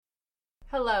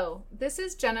Hello, this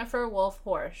is Jennifer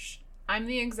Wolf-Horsch. I'm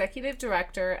the Executive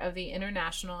Director of the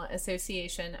International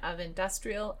Association of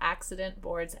Industrial Accident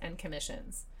Boards and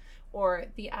Commissions, or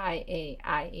the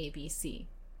IAIABC.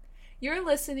 You're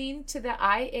listening to the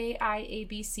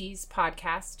IAIABC's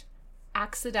podcast,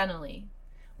 Accidentally,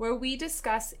 where we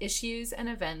discuss issues and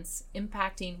events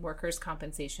impacting workers'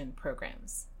 compensation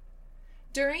programs.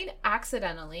 During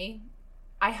Accidentally,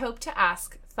 I hope to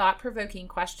ask thought-provoking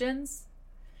questions,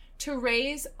 to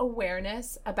raise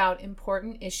awareness about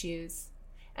important issues,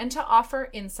 and to offer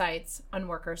insights on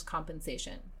workers'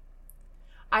 compensation.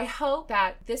 I hope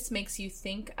that this makes you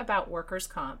think about workers'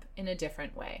 comp in a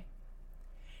different way.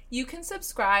 You can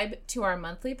subscribe to our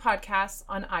monthly podcasts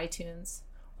on iTunes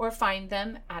or find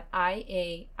them at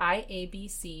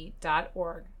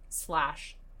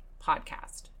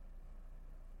iaiabc.org/podcast.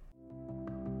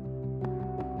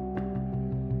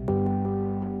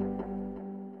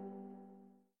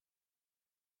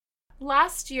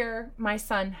 Last year, my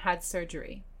son had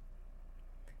surgery.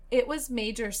 It was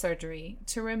major surgery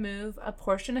to remove a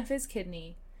portion of his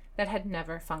kidney that had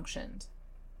never functioned.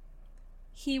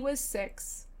 He was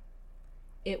 6.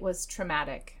 It was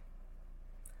traumatic.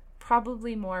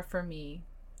 Probably more for me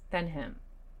than him.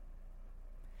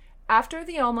 After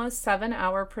the almost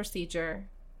 7-hour procedure,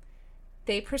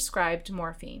 they prescribed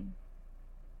morphine.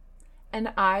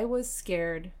 And I was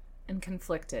scared and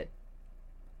conflicted.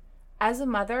 As a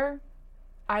mother,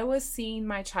 I was seeing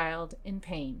my child in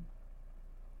pain.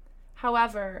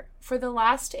 However, for the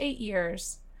last 8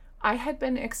 years, I had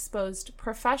been exposed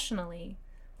professionally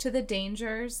to the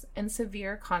dangers and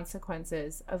severe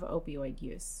consequences of opioid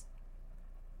use.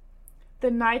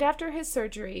 The night after his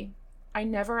surgery, I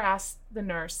never asked the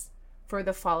nurse for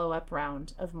the follow-up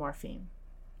round of morphine.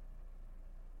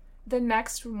 The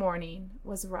next morning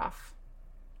was rough.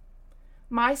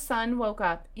 My son woke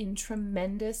up in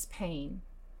tremendous pain.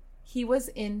 He was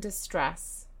in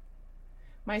distress.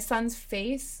 My son's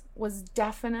face was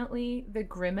definitely the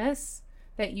grimace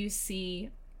that you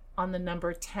see on the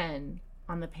number 10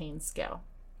 on the pain scale.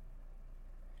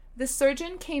 The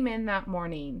surgeon came in that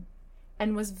morning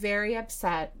and was very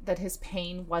upset that his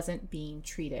pain wasn't being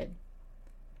treated.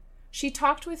 She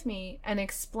talked with me and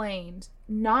explained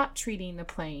not treating the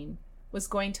pain was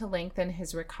going to lengthen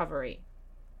his recovery.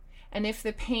 And if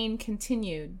the pain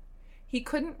continued, he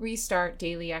couldn't restart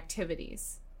daily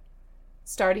activities,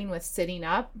 starting with sitting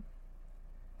up,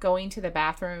 going to the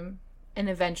bathroom, and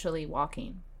eventually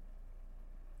walking.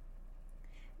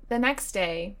 The next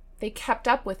day, they kept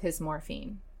up with his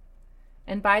morphine,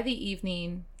 and by the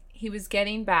evening, he was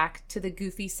getting back to the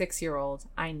goofy 6-year-old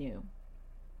I knew.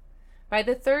 By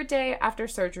the 3rd day after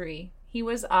surgery, he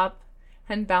was up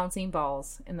and bouncing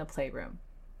balls in the playroom.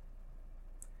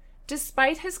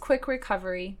 Despite his quick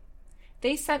recovery,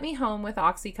 they sent me home with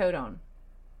oxycodone.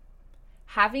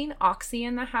 Having oxy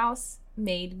in the house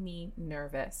made me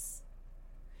nervous.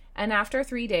 And after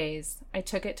 3 days, I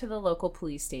took it to the local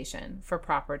police station for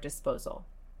proper disposal.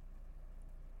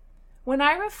 When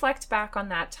I reflect back on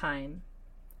that time,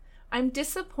 I'm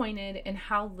disappointed in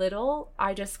how little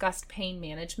I discussed pain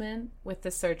management with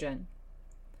the surgeon.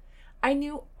 I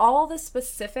knew all the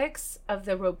specifics of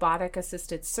the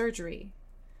robotic-assisted surgery,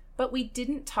 but we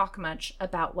didn't talk much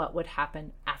about what would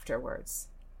happen afterwards.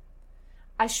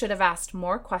 I should have asked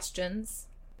more questions,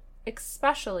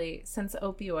 especially since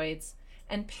opioids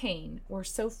and pain were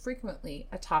so frequently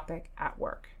a topic at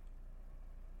work.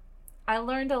 I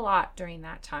learned a lot during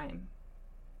that time.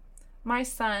 My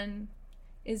son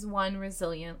is one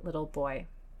resilient little boy.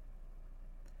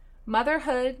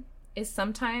 Motherhood is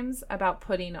sometimes about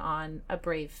putting on a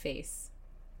brave face.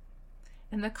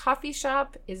 And the coffee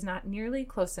shop is not nearly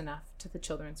close enough to the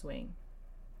children's wing.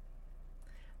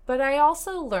 But I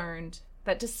also learned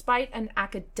that despite an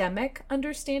academic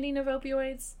understanding of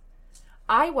opioids,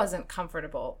 I wasn't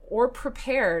comfortable or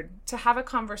prepared to have a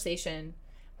conversation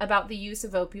about the use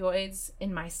of opioids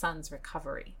in my son's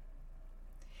recovery.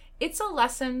 It's a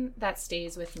lesson that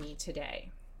stays with me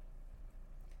today.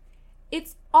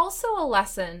 It's also a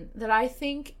lesson that I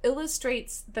think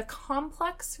illustrates the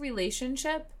complex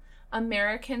relationship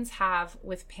Americans have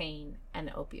with pain and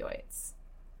opioids.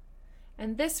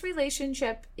 And this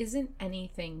relationship isn't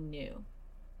anything new.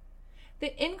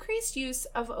 The increased use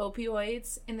of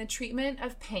opioids in the treatment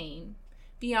of pain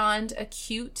beyond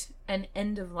acute and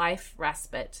end-of-life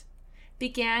respite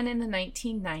began in the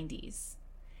 1990s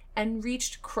and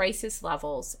reached crisis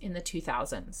levels in the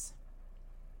 2000s.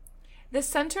 The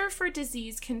Center for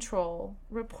Disease Control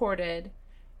reported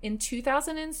in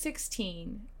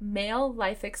 2016, male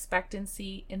life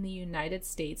expectancy in the United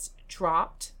States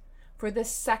dropped for the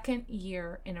 2nd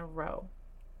year in a row.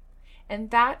 and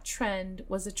that trend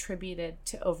was attributed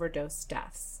to overdose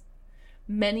deaths.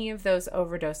 Many of those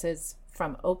overdoses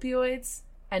from opioids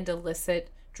and illicit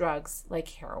drugs like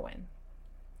heroin.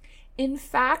 In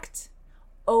fact,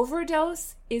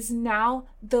 overdose is now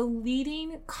the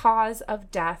leading cause of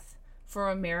death for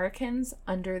Americans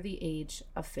under the age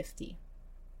of 50.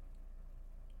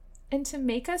 And to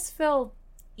make us feel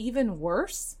even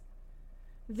worse,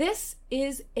 this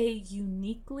is a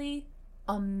uniquely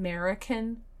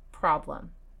American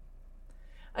problem.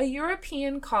 A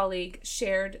European colleague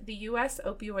shared the U.S.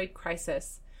 opioid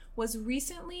crisis was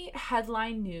recently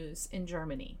headline news in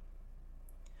Germany.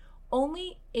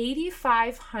 Only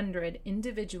 8,500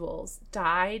 individuals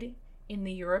died in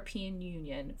the European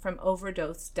Union from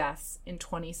overdose deaths in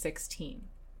 2016.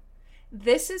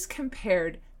 This is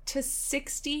compared to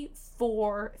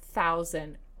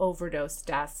 64,000 overdose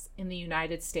deaths in the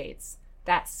United States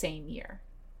that same year.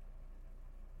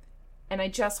 And I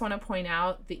just want to point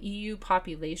out the EU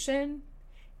population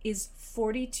is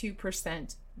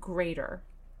 42% greater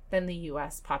than the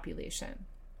US population.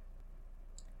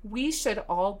 We should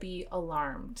all be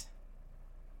alarmed,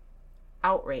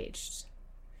 outraged,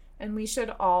 and we should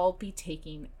all be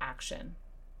taking action.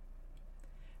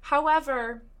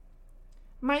 However,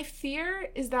 my fear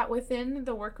is that within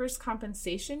the workers'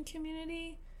 compensation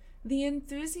community, the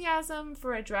enthusiasm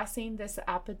for addressing this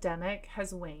epidemic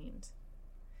has waned.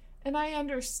 And I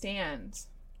understand.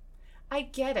 I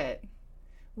get it.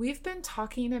 We've been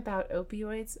talking about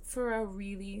opioids for a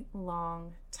really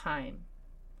long time.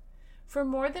 For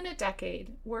more than a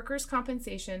decade, workers'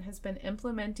 compensation has been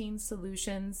implementing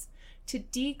solutions to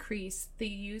decrease the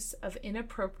use of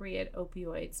inappropriate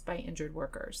opioids by injured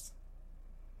workers.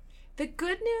 The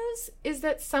good news is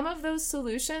that some of those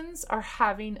solutions are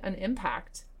having an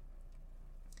impact.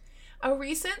 A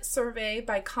recent survey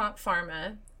by Comp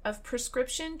Pharma of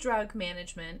prescription drug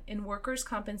management in workers'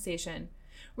 compensation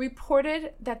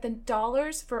reported that the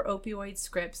dollars for opioid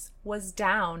scripts was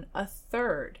down a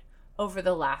third over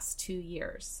the last 2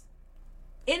 years.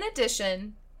 In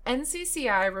addition,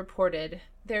 NCCI reported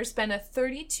there's been a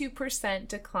 32%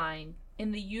 decline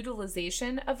in the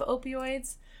utilization of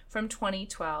opioids from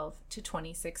 2012 to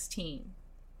 2016.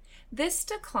 This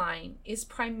decline is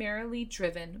primarily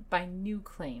driven by new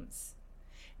claims.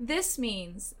 This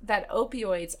means that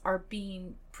opioids are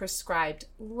being prescribed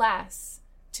less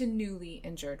to newly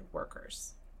injured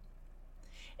workers.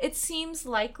 It seems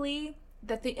likely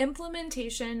that the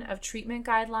implementation of treatment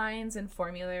guidelines and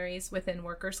formularies within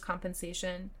workers'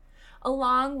 compensation,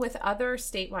 along with other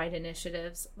statewide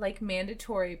initiatives like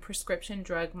mandatory prescription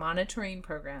drug monitoring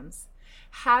programs,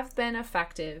 have been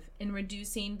effective in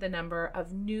reducing the number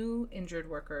of new injured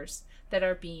workers that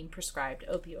are being prescribed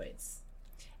opioids,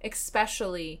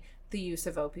 especially the use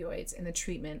of opioids in the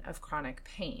treatment of chronic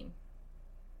pain.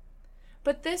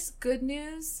 But this good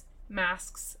news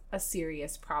masks a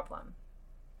serious problem,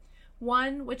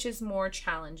 one which is more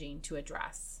challenging to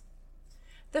address.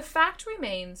 The fact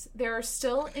remains there are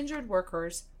still injured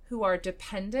workers who are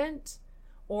dependent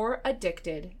or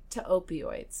addicted to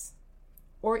opioids,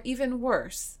 or even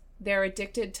worse, they're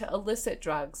addicted to illicit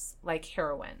drugs like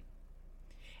heroin.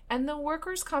 And the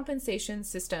workers' compensation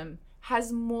system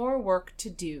has more work to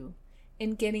do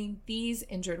in getting these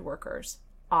injured workers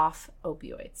off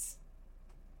opioids.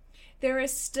 There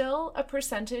is still a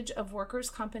percentage of workers'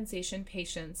 compensation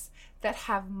patients that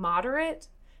have moderate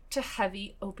to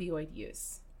heavy opioid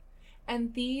use,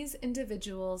 and these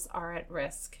individuals are at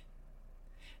risk.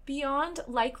 Beyond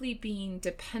likely being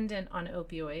dependent on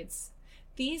opioids,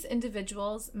 these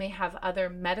individuals may have other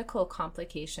medical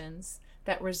complications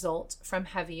that result from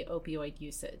heavy opioid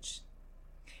usage.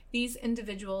 These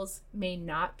individuals may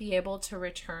not be able to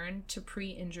return to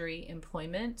pre-injury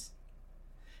employment.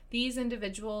 These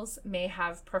individuals may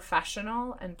have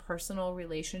professional and personal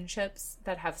relationships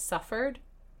that have suffered,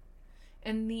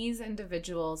 and these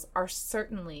individuals are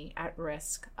certainly at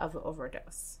risk of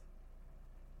overdose.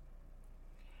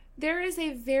 There is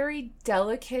a very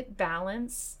delicate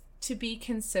balance to be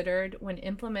considered when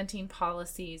implementing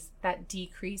policies that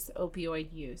decrease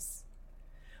opioid use.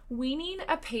 Weaning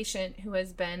a patient who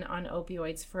has been on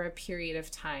opioids for a period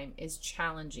of time is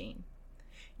challenging.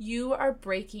 You are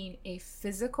breaking a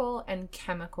physical and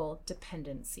chemical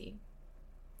dependency.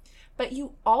 But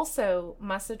you also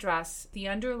must address the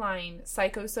underlying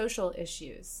psychosocial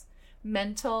issues,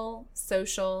 mental,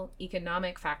 social,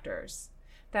 economic factors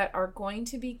that are going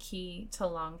to be key to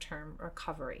long-term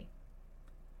recovery.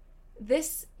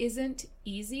 This isn't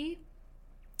easy.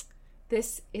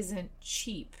 This isn't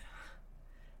cheap.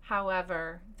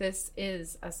 However, this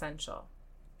is essential.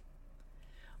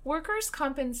 Workers'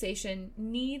 compensation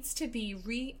needs to be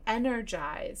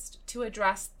re-energized to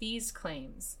address these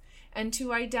claims and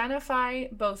to identify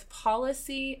both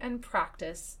policy and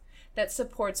practice that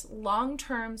supports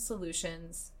long-term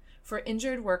solutions for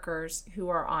injured workers who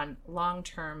are on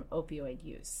long-term opioid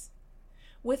use.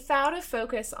 Without a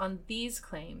focus on these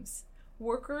claims,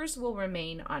 workers will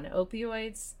remain on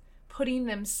opioids, putting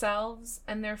themselves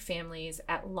and their families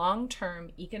at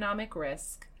long-term economic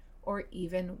risk, or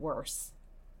even worse,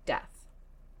 death.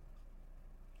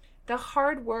 The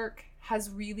hard work has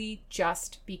really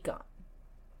just begun.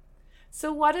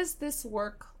 So what does this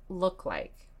work look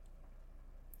like?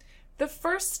 The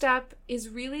first step is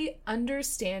really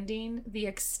understanding the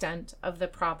extent of the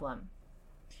problem.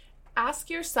 Ask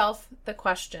yourself the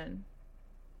question,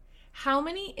 how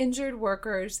many injured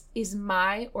workers is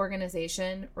my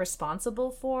organization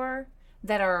responsible for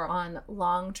that are on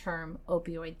long-term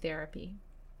opioid therapy?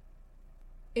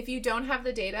 If you don't have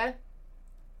the data,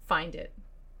 find it.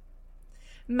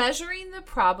 Measuring the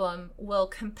problem will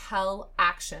compel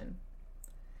action.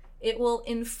 It will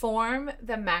inform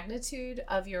the magnitude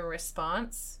of your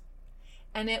response,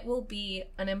 and it will be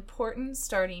an important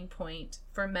starting point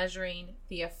for measuring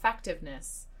the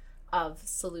effectiveness of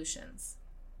solutions.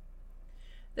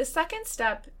 The second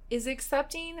step is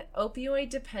accepting opioid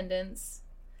dependence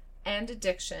and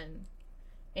addiction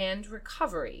and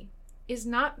recovery is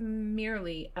not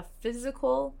merely a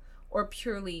physical or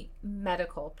purely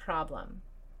medical problem.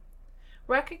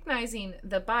 Recognizing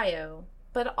the bio,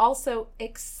 but also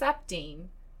accepting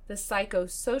the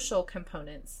psychosocial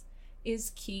components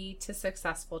is key to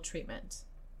successful treatment.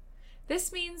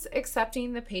 This means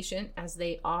accepting the patient as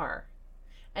they are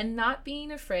and not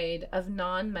being afraid of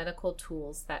non-medical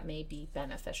tools that may be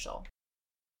beneficial.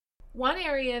 One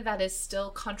area that is still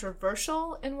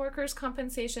controversial in workers'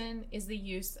 compensation is the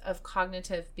use of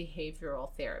cognitive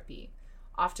behavioral therapy,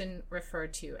 often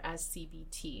referred to as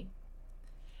CBT.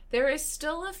 There is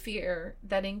still a fear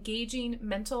that engaging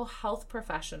mental health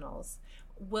professionals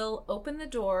will open the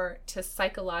door to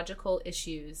psychological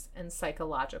issues and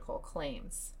psychological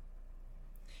claims.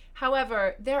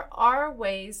 However, there are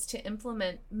ways to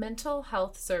implement mental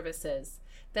health services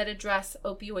that address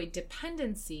opioid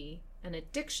dependency and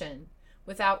addiction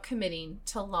without committing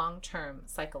to long-term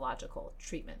psychological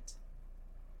treatment.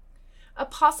 A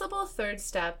possible third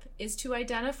step is to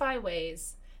identify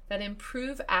ways that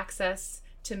improve access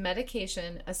to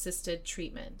medication-assisted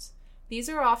treatment. These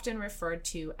are often referred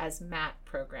to as MAT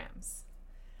programs.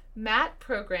 MAT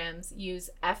programs use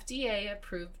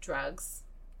FDA-approved drugs,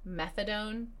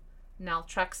 methadone,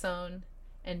 naltrexone,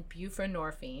 and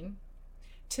buprenorphine,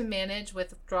 to manage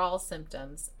withdrawal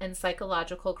symptoms and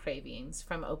psychological cravings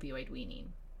from opioid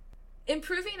weaning.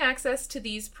 Improving access to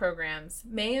these programs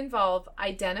may involve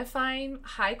identifying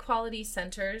high-quality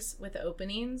centers with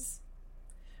openings,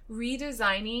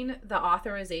 redesigning the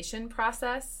authorization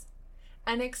process,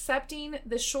 and accepting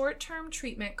the short-term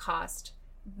treatment cost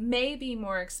may be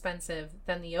more expensive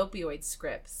than the opioid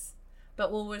scripts,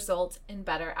 but will result in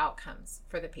better outcomes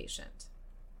for the patient.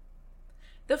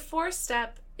 The fourth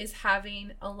step is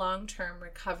having a long-term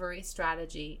recovery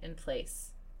strategy in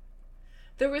place.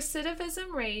 The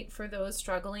recidivism rate for those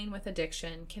struggling with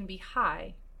addiction can be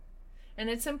high, and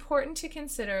it's important to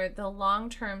consider the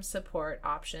long-term support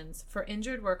options for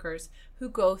injured workers who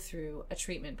go through a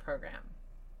treatment program.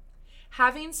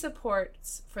 Having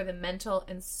supports for the mental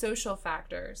and social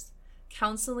factors,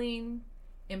 counseling,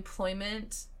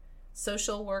 employment,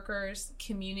 social workers,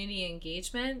 community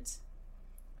engagement,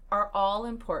 are all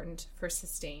important for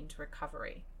sustained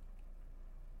recovery.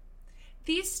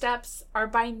 These steps are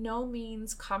by no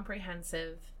means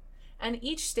comprehensive, and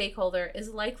each stakeholder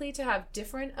is likely to have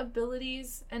different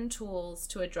abilities and tools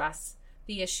to address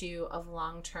the issue of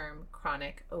long-term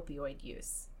chronic opioid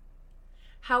use.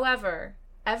 However,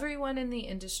 everyone in the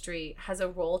industry has a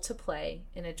role to play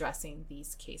in addressing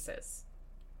these cases.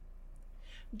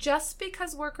 Just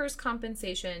because workers'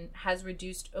 compensation has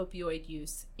reduced opioid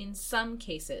use in some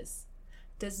cases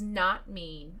does not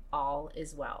mean all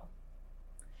is well.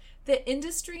 The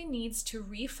industry needs to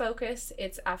refocus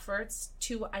its efforts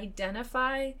to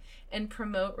identify and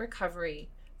promote recovery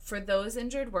for those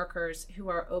injured workers who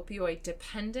are opioid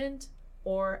dependent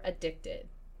or addicted.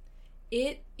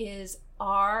 It is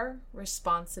our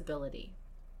responsibility.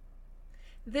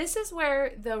 This is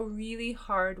where the really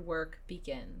hard work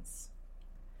begins.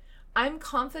 I'm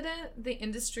confident the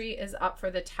industry is up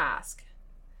for the task,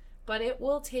 but it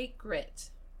will take grit,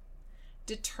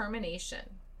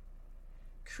 determination,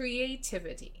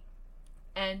 creativity,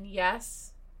 and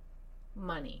yes,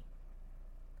 money.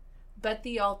 But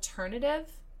the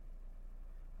alternative,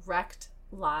 wrecked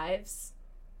lives,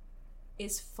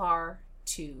 is far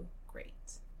too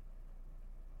great.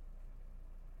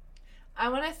 I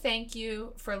want to thank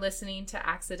you for listening to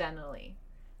Accidentally,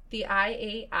 the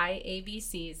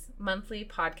IAIABC's monthly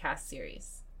podcast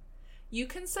series. You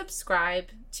can subscribe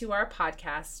to our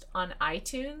podcast on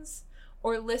iTunes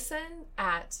or listen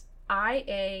at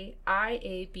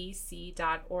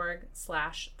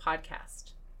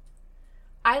iaiabc.org/podcast.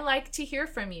 I like to hear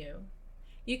from you.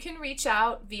 You can reach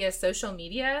out via social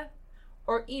media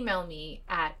or email me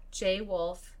at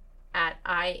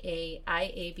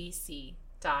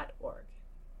jwolf@iaiabc.org.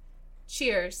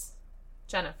 Cheers,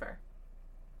 Jennifer.